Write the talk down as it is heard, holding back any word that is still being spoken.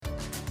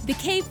The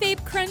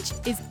Kayfabe Crunch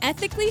is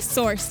ethically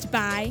sourced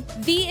by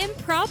The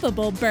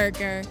Improbable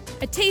Burger,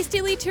 a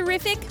tastily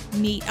terrific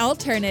meat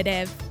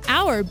alternative.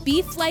 Our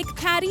beef-like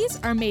patties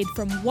are made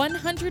from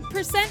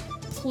 100%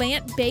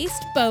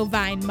 plant-based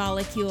bovine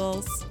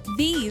molecules.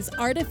 These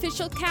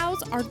artificial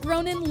cows are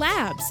grown in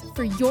labs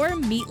for your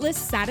meatless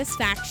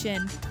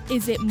satisfaction.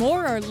 Is it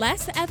more or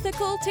less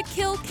ethical to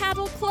kill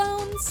cattle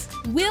clones?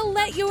 We'll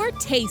let your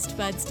taste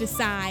buds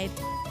decide.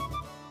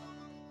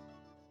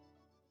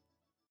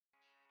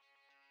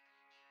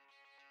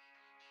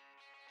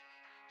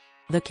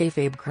 The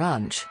Kayfabe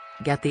Crunch.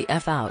 Get the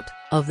F out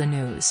of the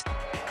news.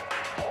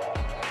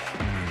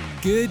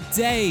 Good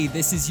day,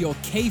 this is your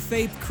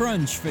Kayfabe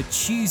Crunch for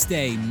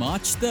Tuesday,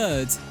 March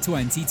 3rd,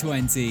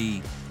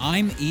 2020.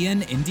 I'm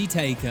Ian Indy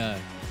Taker.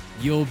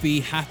 You'll be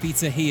happy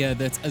to hear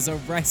that as a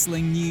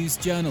wrestling news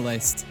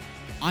journalist,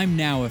 I'm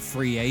now a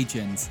free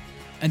agent,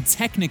 and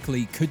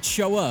technically could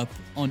show up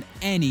on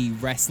any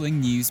wrestling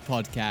news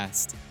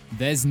podcast.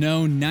 There's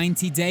no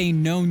 90-day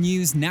no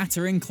news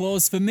nattering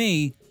clause for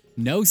me.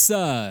 No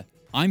sir,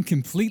 I'm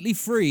completely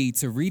free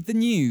to read the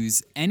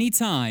news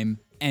anytime,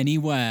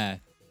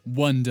 anywhere.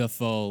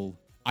 Wonderful.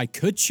 I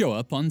could show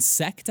up on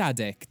Sect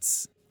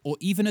Addicts, or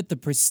even at the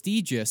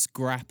prestigious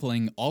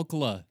Grappling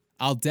Ogler.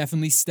 I'll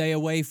definitely stay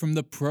away from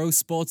the Pro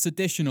Sports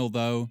Additional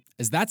though,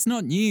 as that's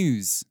not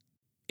news.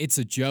 It's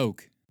a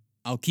joke.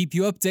 I'll keep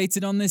you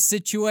updated on this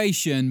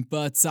situation,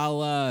 but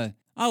I'll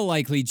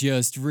likely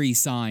just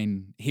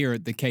re-sign here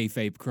at the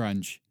Kayfabe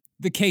Crunch.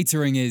 The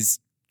catering is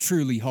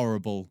truly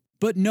horrible,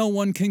 but no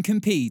one can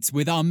compete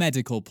with our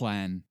medical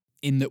plan,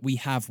 in that we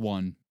have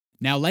one.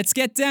 Now let's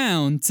get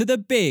down to the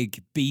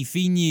big,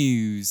 beefy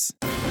news.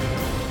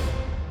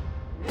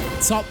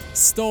 Top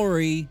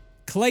story,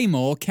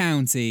 Claymore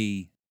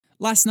County.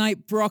 Last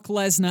night, Brock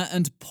Lesnar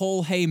and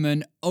Paul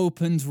Heyman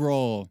opened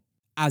Raw,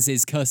 as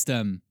is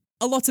custom.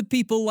 A lot of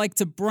people like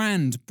to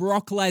brand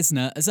Brock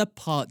Lesnar as a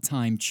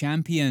part-time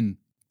champion,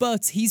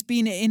 but he's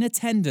been in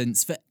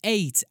attendance for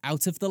 8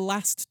 out of the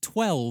last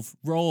 12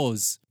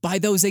 Raws. By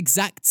those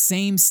exact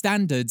same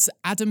standards,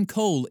 Adam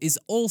Cole is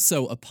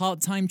also a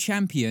part-time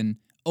champion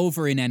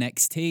over in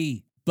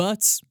NXT.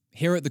 But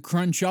here at the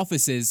Crunch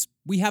offices,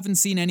 we haven't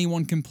seen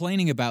anyone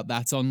complaining about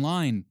that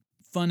online.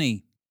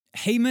 Funny.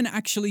 Heyman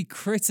actually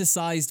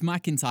criticized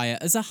McIntyre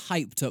as a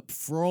hyped-up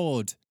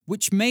fraud,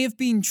 which may have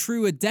been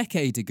true a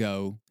decade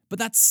ago, but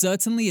that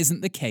certainly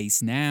isn't the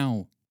case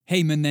now.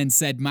 Heyman then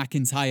said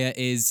McIntyre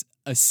is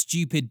a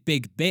stupid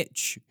big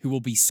bitch who will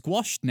be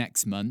squashed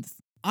next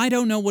month. I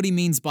don't know what he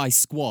means by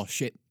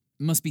squash. It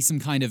must be some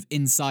kind of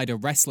insider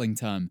wrestling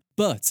term.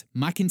 But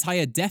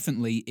McIntyre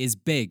definitely is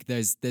big.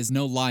 There's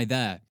no lie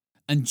there.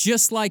 And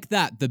just like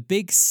that, the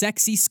big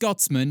sexy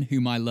Scotsman,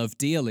 whom I love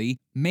dearly,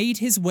 made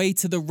his way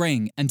to the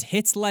ring and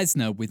hit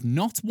Lesnar with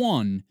not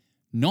 1,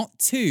 not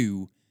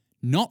 2,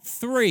 not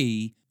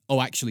 3,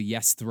 oh actually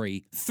yes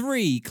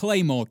 3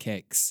 Claymore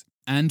kicks.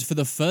 And for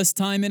the first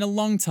time in a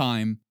long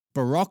time,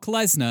 Brock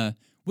Lesnar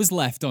was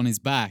left on his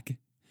back.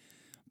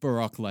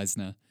 Brock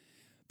Lesnar.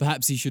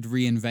 Perhaps he should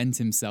reinvent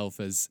himself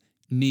as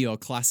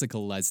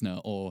neoclassical Lesnar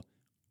or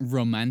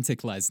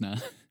romantic Lesnar.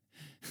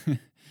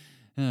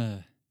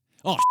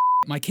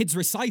 My kid's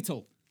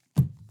recital.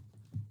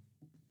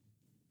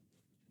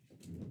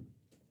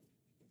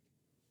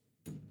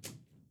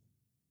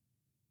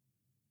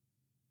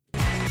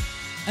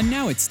 And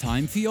now it's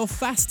time for your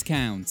Fast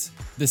Count,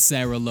 the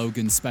Sarah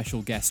Logan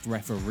special guest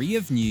referee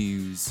of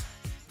news.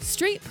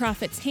 Street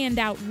Profits hand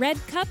out red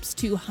cups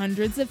to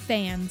hundreds of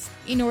fans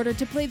in order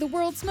to play the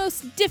world's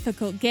most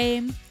difficult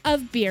game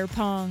of beer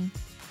pong.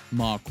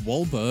 Mark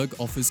Wahlberg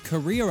offers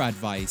career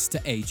advice to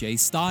AJ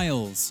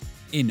Styles.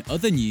 In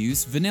other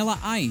news, Vanilla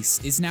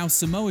Ice is now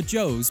Samoa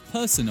Joe's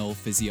personal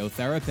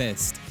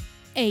physiotherapist.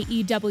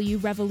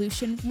 AEW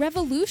Revolution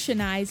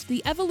revolutionized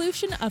the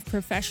evolution of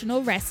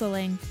professional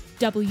wrestling.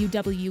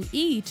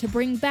 WWE to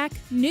bring back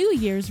New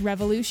Year's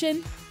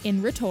Revolution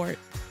in retort.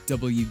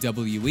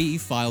 WWE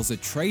files a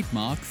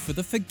trademark for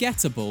the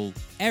forgettable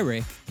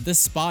Eric the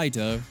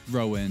Spider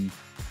Rowan,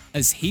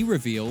 as he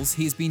reveals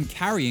he's been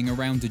carrying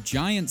around a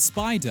giant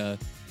spider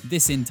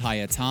this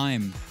entire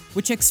time,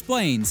 which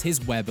explains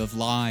his web of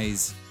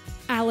lies.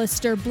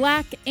 Aleister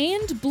Black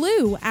and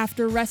Blue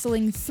after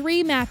wrestling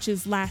 3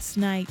 matches last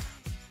night.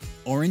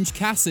 Orange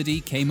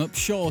Cassidy came up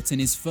short in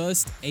his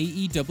first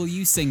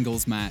AEW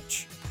singles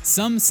match.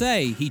 Some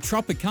say he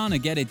Tropicana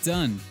get it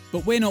done,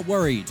 but we're not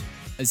worried,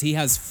 as he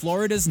has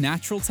Florida's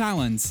natural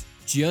talent.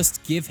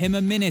 Just give him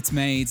a Minute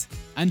Maid,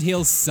 and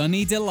he'll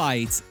sunny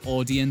delight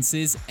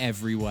audiences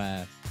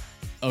everywhere.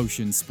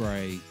 Ocean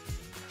Spray.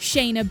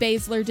 Shayna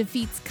Baszler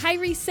defeats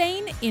Kairi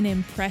Sane in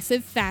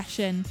impressive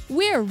fashion.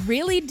 We're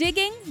really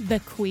digging the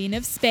Queen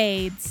of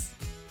Spades.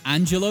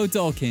 Angelo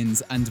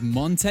Dawkins and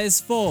Montez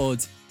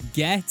Ford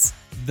get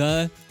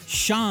the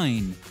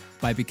shine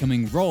by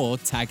becoming Raw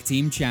Tag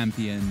Team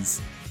Champions.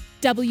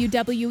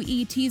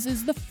 WWE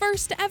teases the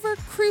first ever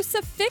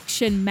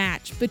crucifixion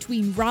match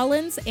between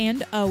Rollins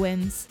and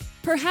Owens,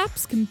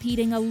 perhaps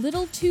competing a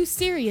little too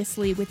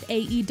seriously with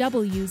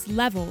AEW's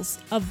levels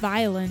of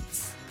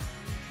violence.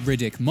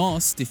 Riddick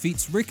Moss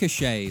defeats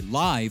Ricochet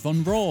live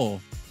on Raw.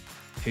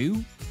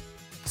 Who?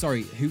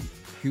 Sorry,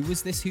 who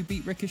was this who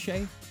beat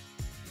Ricochet?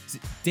 Is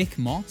it Dick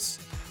Moss?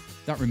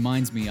 That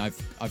reminds me,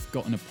 I've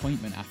got an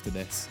appointment after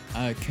this.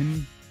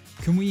 Can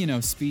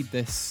we, speed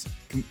this?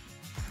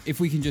 If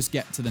we can just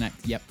get to the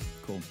next... Yep,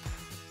 cool.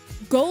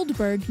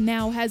 Goldberg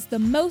now has the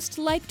most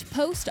liked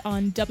post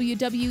on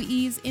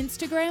WWE's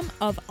Instagram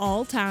of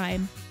all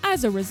time.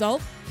 As a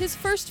result, his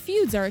first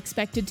feuds are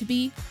expected to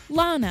be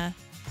Lana,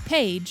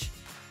 Paige,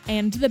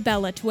 and the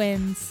Bella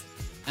Twins.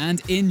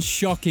 And in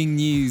shocking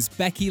news,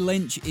 Becky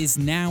Lynch is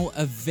now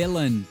a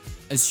villain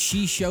as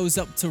she shows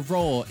up to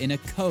Raw in a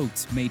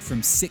coat made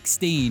from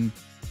 16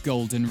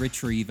 golden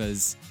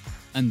retrievers.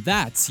 And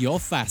that's your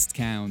fast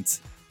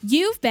count.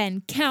 You've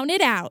been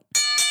counted out.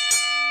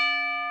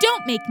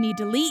 Don't make me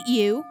delete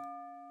you.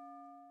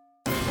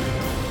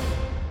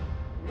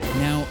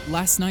 Now,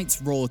 last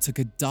night's Raw took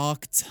a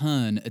dark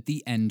turn at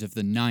the end of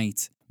the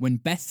night when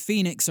Beth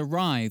Phoenix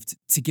arrived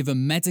to give a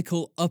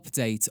medical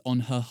update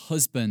on her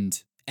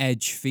husband,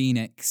 Edge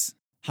Phoenix.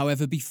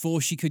 However,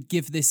 before she could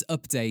give this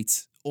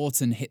update,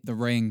 Orton hit the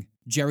ring.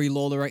 Jerry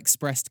Lawler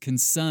expressed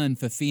concern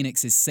for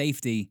Phoenix's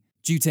safety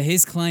due to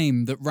his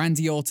claim that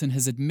Randy Orton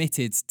has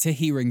admitted to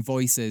hearing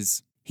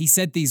voices. He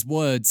said these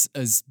words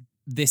as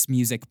this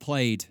music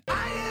played.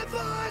 I hear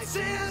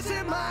voices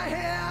in my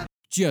head.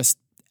 Just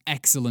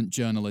excellent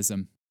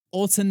journalism.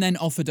 Orton then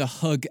offered a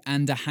hug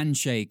and a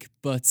handshake,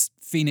 but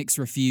Phoenix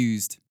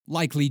refused,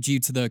 likely due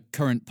to the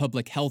current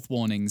public health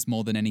warnings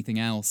more than anything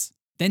else.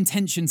 Then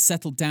tension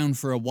settled down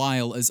for a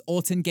while as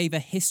Orton gave a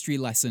history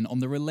lesson on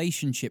the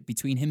relationship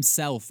between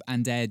himself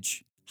and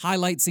Edge.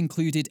 Highlights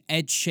included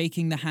Edge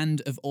shaking the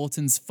hand of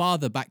Orton's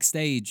father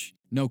backstage.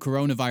 No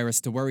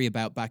coronavirus to worry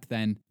about back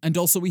then. And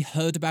also we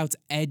heard about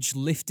Edge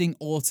lifting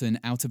Orton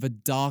out of a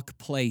dark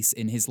place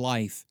in his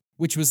life,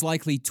 which was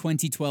likely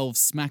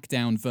 2012's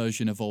SmackDown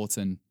version of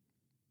Orton.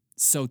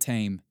 So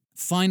tame.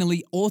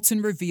 Finally,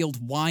 Orton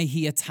revealed why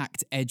he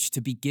attacked Edge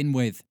to begin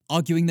with,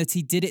 arguing that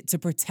he did it to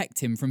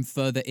protect him from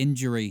further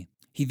injury.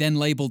 He then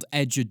labelled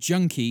Edge a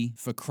junkie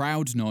for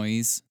crowd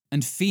noise,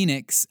 and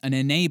Phoenix an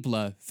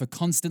enabler for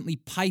constantly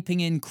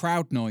piping in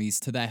crowd noise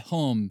to their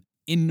home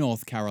in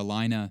North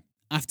Carolina.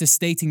 After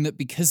stating that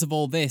because of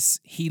all this,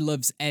 he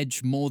loves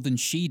Edge more than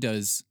she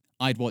does,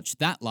 I'd watch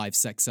that live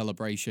sex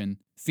celebration,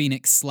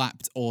 Phoenix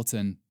slapped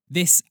Orton.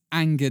 This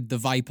angered the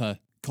Viper,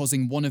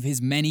 causing one of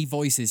his many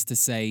voices to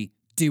say,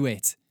 "Do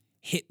it.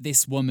 Hit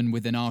this woman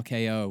with an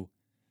RKO."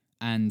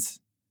 And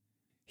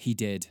he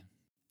did.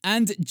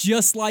 And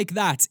just like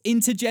that,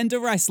 intergender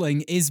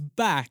wrestling is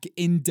back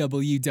in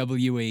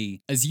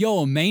WWE, as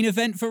your main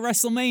event for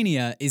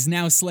WrestleMania is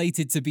now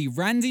slated to be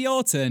Randy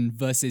Orton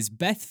versus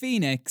Beth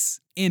Phoenix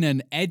in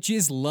an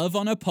Edge's Love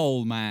on a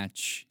Pole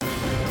match.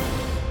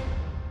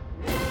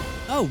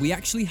 Oh, we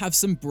actually have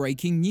some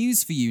breaking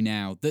news for you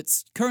now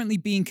that's currently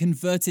being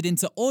converted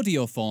into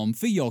audio form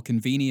for your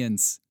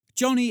convenience.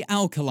 Johnny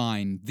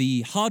Alkaline,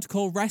 the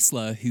hardcore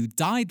wrestler who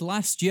died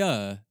last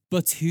year,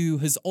 but who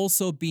has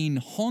also been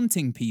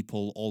haunting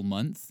people all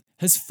month,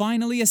 has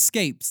finally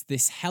escaped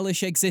this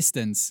hellish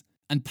existence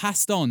and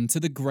passed on to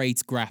the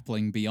great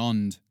grappling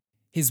beyond.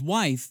 His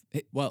wife,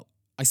 well,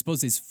 I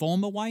suppose his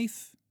former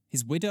wife?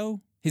 His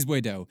widow,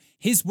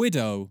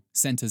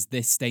 sent us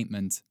this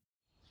statement.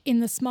 In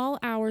the small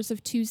hours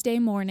of Tuesday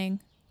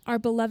morning, our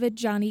beloved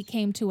Johnny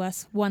came to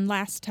us one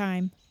last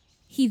time.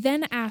 He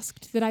then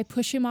asked that I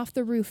push him off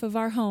the roof of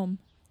our home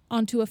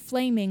onto a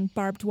flaming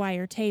barbed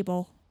wire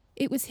table.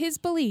 It was his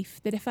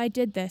belief that if I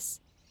did this,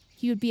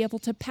 he would be able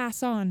to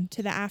pass on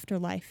to the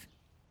afterlife.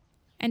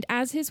 And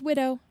as his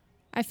widow,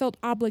 I felt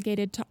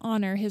obligated to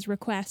honor his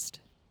request.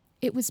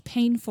 It was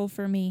painful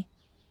for me,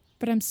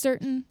 but I'm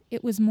certain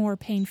it was more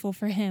painful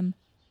for him.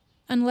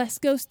 Unless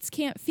ghosts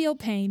can't feel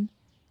pain,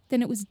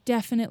 then it was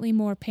definitely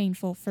more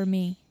painful for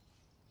me.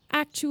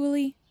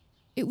 Actually,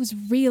 it was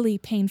really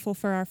painful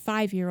for our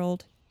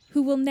 5-year-old,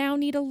 who will now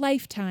need a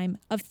lifetime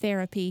of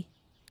therapy.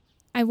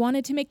 I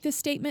wanted to make this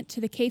statement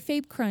to the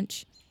Kayfabe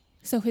Crunch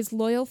so his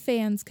loyal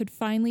fans could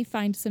finally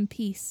find some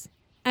peace,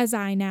 as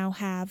I now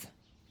have.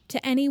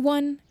 To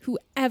anyone who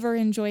ever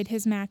enjoyed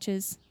his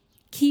matches,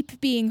 keep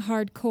being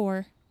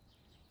hardcore.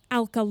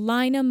 Alka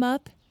line 'em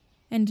up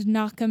and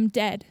knock 'em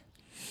dead.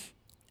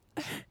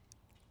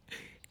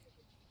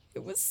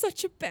 It was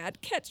such a bad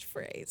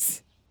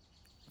catchphrase.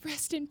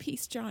 Rest in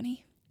peace,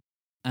 Johnny.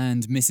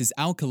 And Mrs.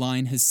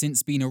 Alkaline has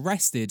since been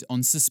arrested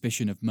on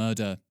suspicion of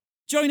murder.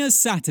 Join us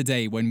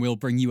Saturday when we'll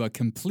bring you a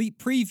complete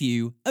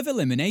preview of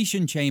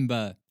Elimination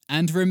Chamber.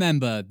 And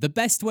remember, the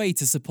best way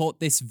to support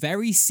this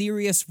very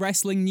serious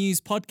wrestling news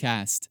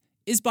podcast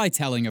is by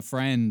telling a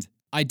friend.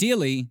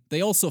 Ideally,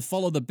 they also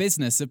follow the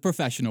business of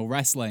professional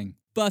wrestling,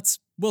 but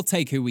we'll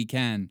take who we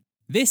can.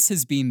 This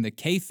has been the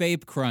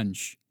Kayfabe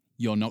Crunch,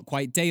 your not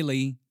quite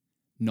daily,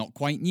 not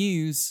quite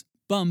news,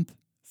 bump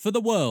for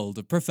the world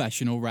of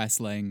professional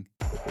wrestling.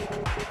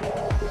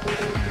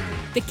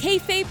 The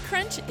Kayfabe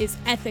Crunch is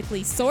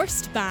ethically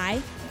sourced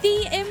by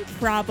The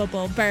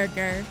Improbable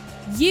Burger.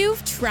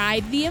 You've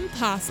tried the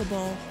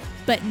impossible.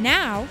 But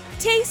now,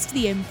 taste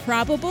the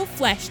improbable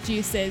flesh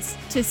juices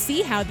to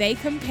see how they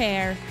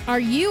compare. Are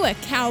you a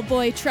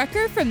cowboy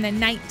trucker from the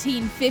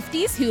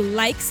 1950s who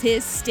likes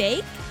his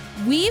steak?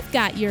 We've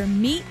got your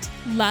meat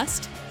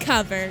lust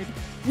covered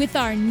with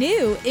our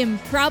new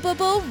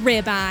improbable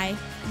ribeye,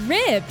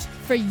 ribbed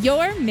for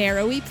your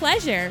marrowy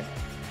pleasure.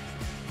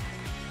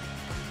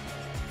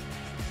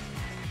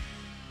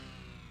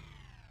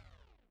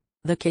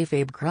 The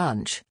Kayfabe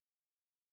Crunch.